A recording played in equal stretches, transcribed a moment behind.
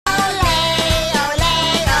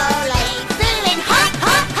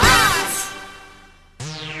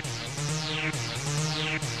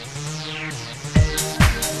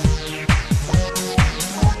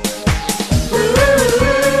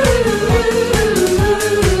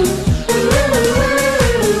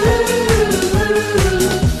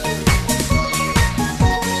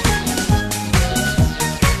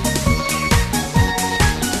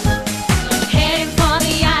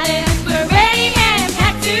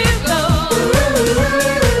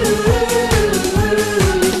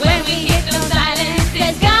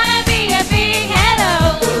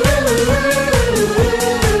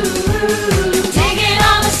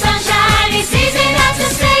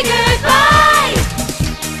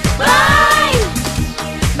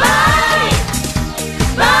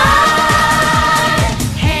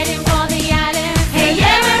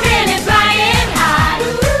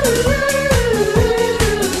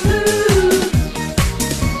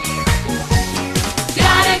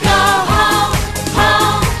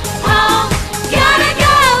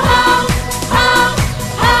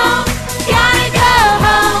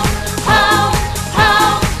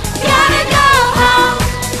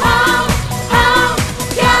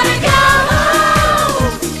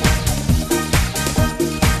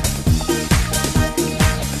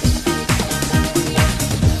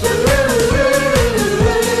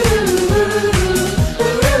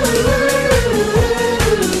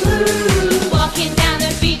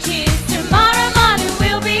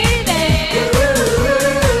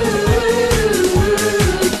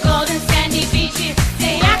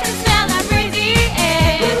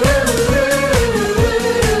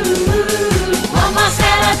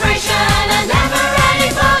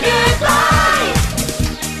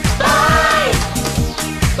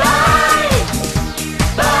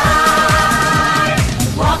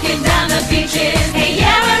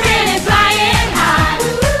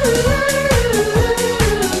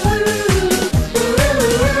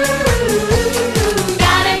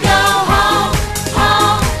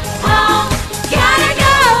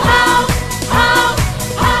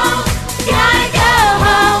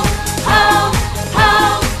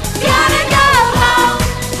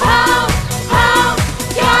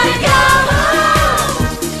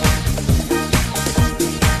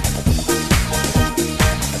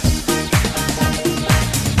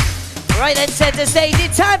stage.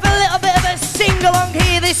 It's time for a little bit of a sing-along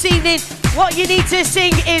here this evening. What you need to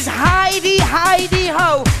sing is Heidi, Heidi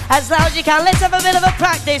Ho, as loud as you can. Let's have a bit of a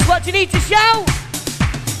practice. What do you need to shout?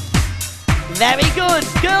 Very good.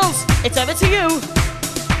 Girls, it's over to you.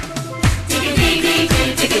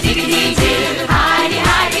 Digga-dee-dee-doo, digga-digga-dee-doo, Heidi,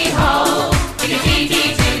 Heidi Ho.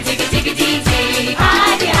 Digga-dee-dee-doo, digga-digga-dee-doo,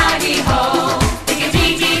 Heidi, Heidi Ho.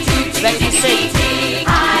 Digga-dee-dee-doo, digga-digga-dee-doo,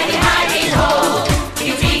 Heidi, Heidi Ho.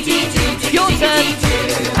 Digga-dee-dee-doo, Your turn.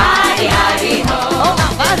 digga-digga-dee-doo, Heidi, Heidi Ho. Oh,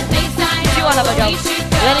 not bad. Do you want to have a go?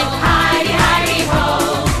 Ready? Heidi, Heidi Ho.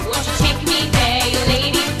 Won't you take me there, you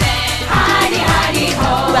lady fair? Heidi, Heidi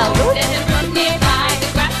Ho. Well, good. There's a room nearby, the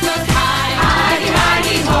grass grows high. Heidi,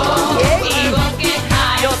 Heidi Ho. Yeah. We both get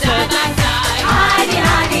high, Your turn. side by side. Heidi,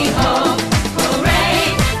 Heidi Ho. Hooray,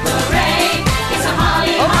 hooray. It's a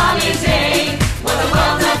holly, holly day. What a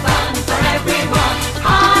world of fun for everyone.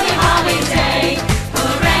 Holly, holly day.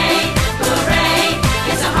 Hooray, hooray.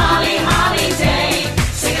 It's a holly, holly day.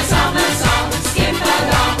 Sing a summer song, skip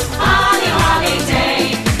along. Holly, holly day.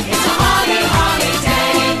 It's a holly, holly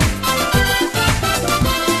day.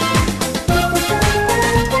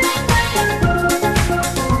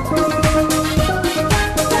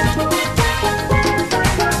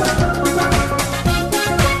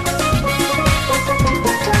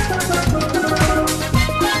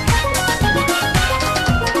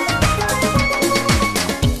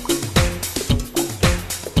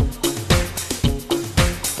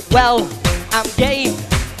 Well, I'm game.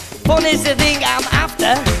 Fun is the thing I'm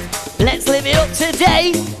after. Let's live it up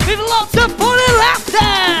today with lots of fun and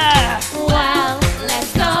laughter. Well,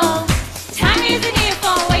 let's go. Time isn't here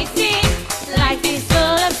for waiting. Life is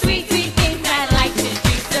full of sweet, sweet things. I'd like to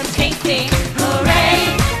do some tasting. Hooray,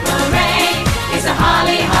 hooray. It's a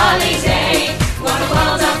holly, holly day. What a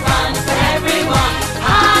world of fun for everyone.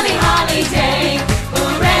 Holly, holly day.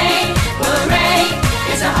 Hooray, hooray.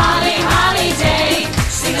 It's a holly, holly day.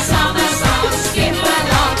 Sing a summer song, skip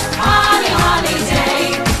along. Holly, holly day.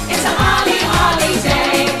 It's a holly, holly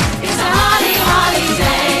day. It's a holly, holly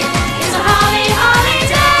day. It's a holly, holly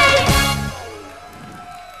day.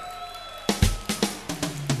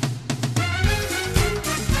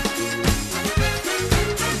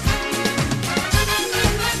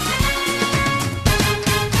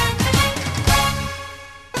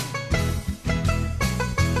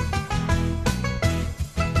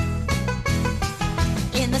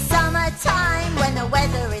 In the summertime, when the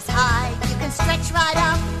weather is high, you can stretch right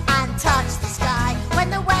up and touch the sky. When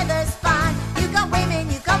the weather's fine, you got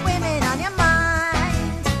women on your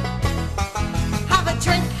mind. Have a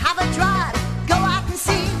drink, have a drive, go out and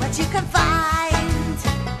see what you can find.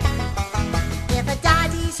 If a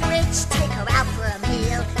daddy's rich, take her out for a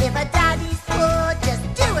meal. If a daddy's poor, just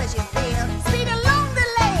do as you feel. Speed along the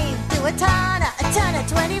lane, do a turn at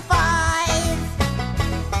 25.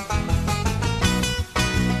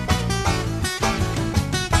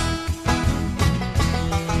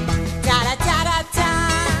 Da-da-da-da-da.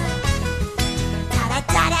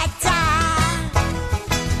 Da-da-da-da-da.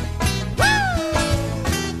 Woo!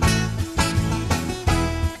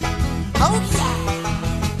 Oh yeah!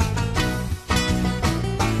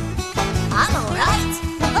 I'm alright.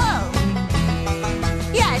 Oh,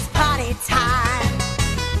 yeah, it's party time.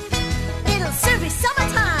 It'll soon be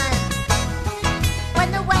summertime.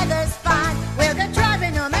 When the weather's fine, we'll go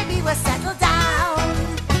driving or maybe we'll settle down.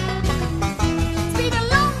 Speed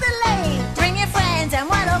along the lane, bring your friends and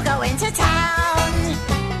we'll all go into town.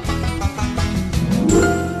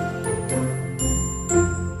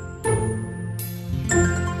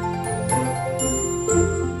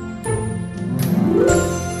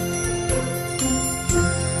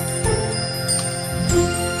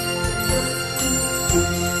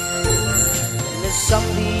 And the sun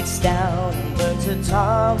beats down and burns a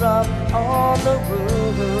tar up on the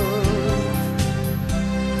roof.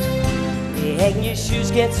 And your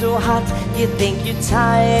shoes get so hot, you think your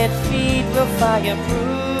tired feet will fireproof.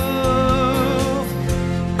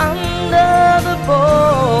 Under the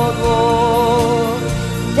boardwalk,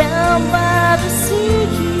 down by the sea,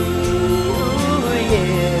 ooh,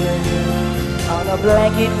 yeah. On a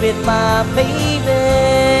blanket with my baby,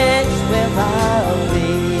 is where I'll be.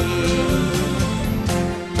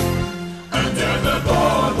 Under the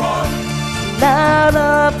boardwalk, Out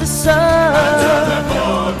of the sun, under the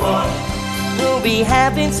boardwalk, we'll be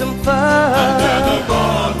having some under fun. the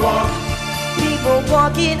boardwalk, People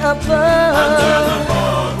walking under the above,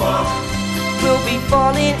 boardwalk, we'll be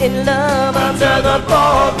falling in love under the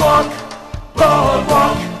boardwalk,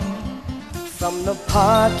 boardwalk. From the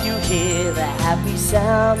park you hear the happy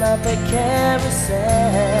sound of the carousel.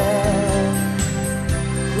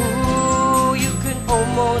 Ooh, you can almost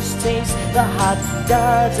almost taste the hot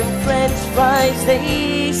dogs and french fries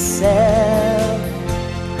they sell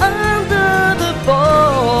under the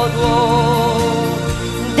boardwalk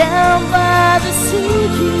down by the sea.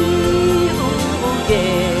 Ooh,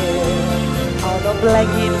 yeah. On a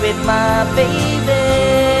blanket with my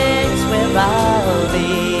baby's where I'll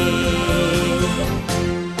be.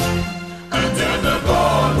 Under the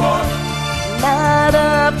boardwalk, Light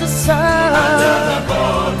up the sun. under the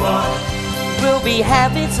boardwalk, We'll be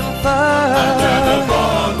having some fun. under the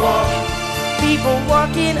boardwalk, People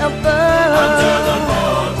walking under the above.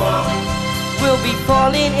 boardwalk, We'll be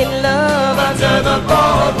falling in love under the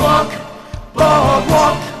boardwalk,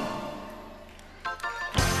 boardwalk.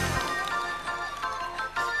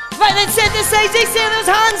 Right then, set the stage, they say those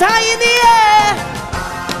hands high in the air.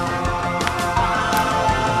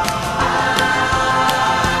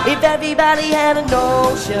 If everybody had a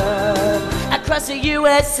notion across the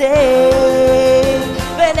USA,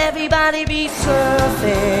 then everybody be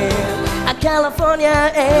surfing at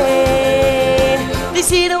California, eh? They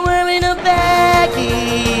see the wearing a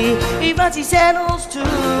baggy, he runs his sandals too,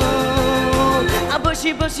 a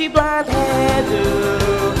bushy, bushy blonde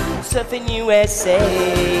hairdo, surfing USA.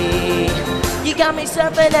 You got me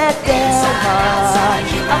surfing at Delmar,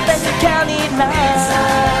 up in the county line,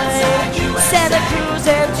 Santa Cruz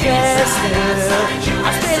and Chester,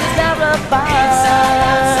 Australia's Narrabri,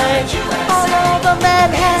 all over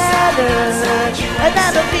Manhattan,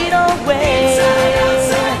 another beat away.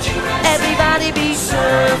 Everybody be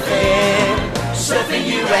surfing, surfing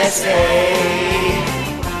USA.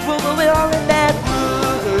 We're all in that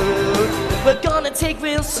mood, we're gonna take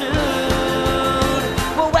real soon.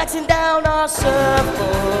 We're waxing down our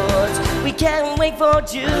surfboards, we can't wait for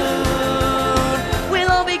June. We'll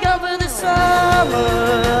all be gone for the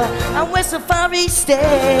summer, and we're safari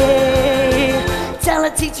stay. Tell a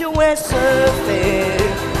teacher we're surfing,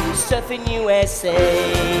 surfing USA.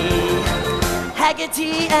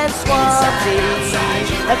 Haggerty and Swansea,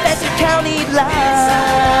 Adventure County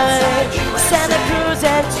line, Santa Cruz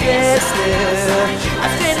and Chester,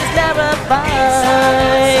 Australia's Narrabri,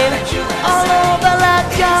 all over La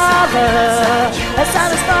Java, that's how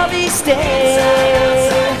the story stays.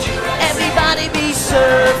 Everybody be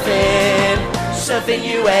surfing, surfing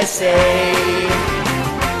USA.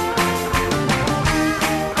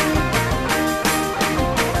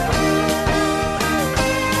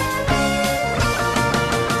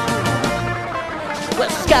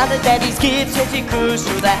 Got her daddy's gift as she cruised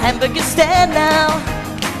through the hamburger stand now.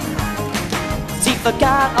 She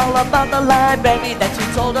forgot all about the library that she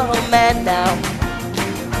told her home man now.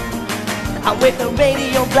 And with the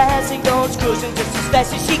radio blasting goes cruising just as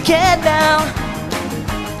fast as she can now.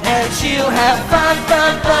 And she'll have fun,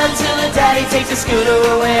 fun, fun till her daddy takes the scooter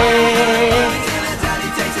away.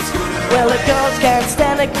 Well, the girls can't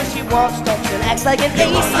stand it cause she walks, talks and acts like an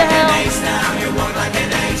ace now.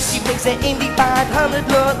 She makes the Indy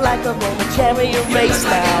 500 look like a Roman chariot race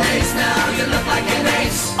now.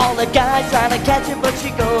 All the guys trying to catch her, but she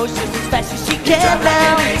goes just as fast as she can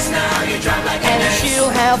now. And she'll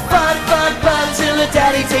have fun, fun, fun till her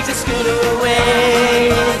daddy takes a scooter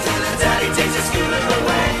away.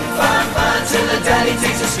 Fun, fun till her daddy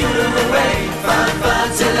takes a scooter away. Fun, fun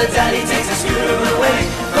till her daddy takes a scooter away.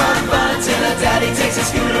 Fun, fun till her daddy takes a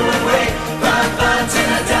scooter away. Fun, fun till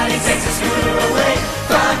her daddy takes a scooter away.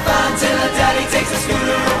 Fun, fun till her daddy takes a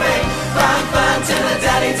scooter away. Fun, fun till her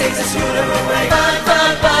daddy takes a scooter away. Fun,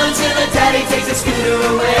 fun, fun till her daddy takes a scooter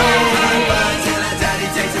away. Fun, fun till her daddy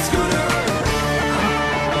takes a scooter away.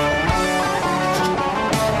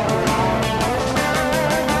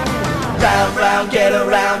 Round, round, get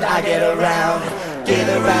around, I get around. Get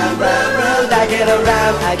around, round, round, I get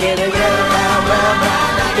around. I get around, round,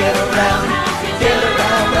 round, I get around. Get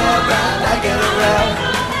around, round, round, I get around.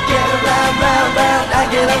 Get around, round, round, I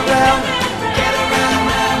get around. Get around,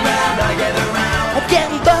 round, round, I get around. I'm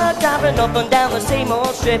getting bugged, driving up and down the same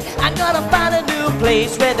old strip. I gotta find a new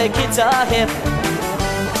place where the kids are hip.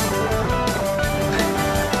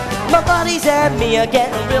 My buddies and me are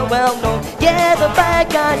getting real well known. Yeah, the bad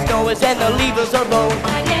guys know us and they'll leave us alone.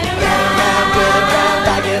 I get Get around, get around,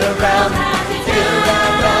 I get around. Get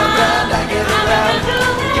around, round, round, I get around.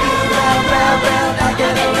 Get around, round, round, I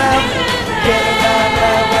get around. Get around,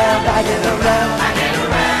 round, round, I get around. I get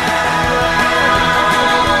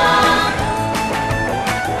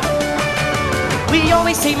around. We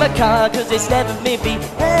always take my car cause it's never maybe.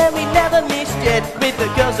 And we never miss yet with the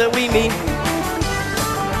girls that we meet.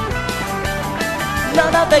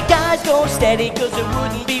 None of the guys go steady cause it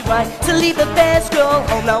wouldn't be right to leave the best girl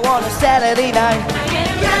home now on a Saturday night. Get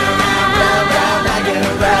around, round, round, I get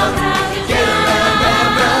around. Get around,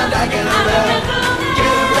 round, round, I get around. Get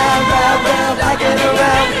round, round, I get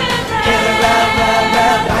around. Get around, round,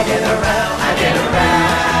 round, I get around, I get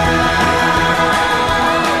around.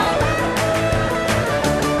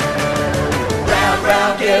 Round,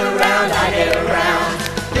 round, get around, I get around.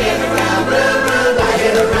 Get around, round, round, I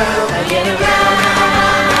get around, I get around.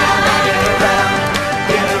 I get around,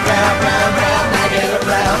 get around, round, round, I get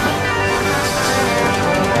around.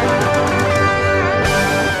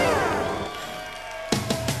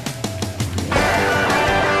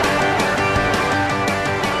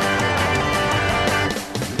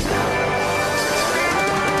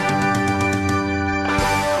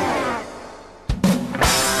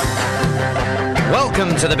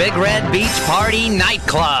 Welcome to the Big Red Beach Party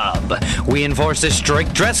nightclub. We enforce a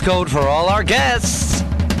strict dress code for all our guests.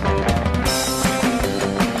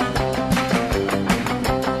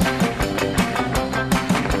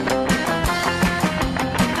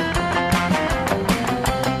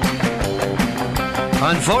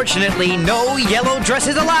 Unfortunately, no yellow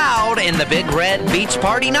dresses allowed in the Big Red Beach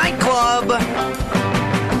Party nightclub.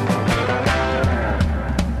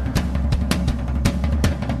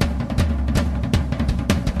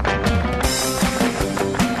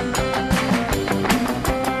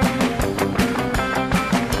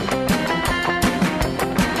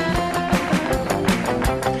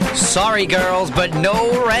 Sorry, girls, but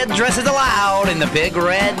no red dresses allowed in the Big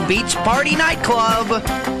Red Beach Party nightclub.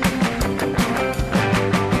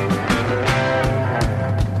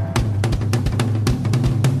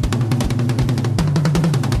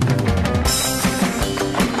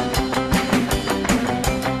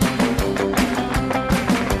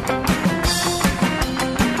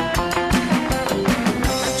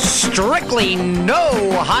 Strictly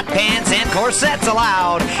no hot pants and corsets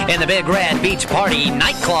allowed in the Big Red Beach Party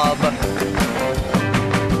nightclub.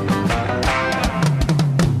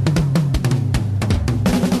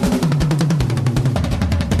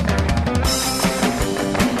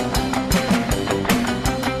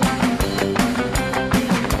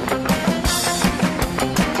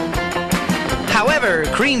 However,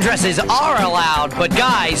 cream dresses are allowed, but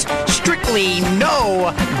guys, strictly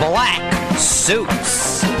no black suits.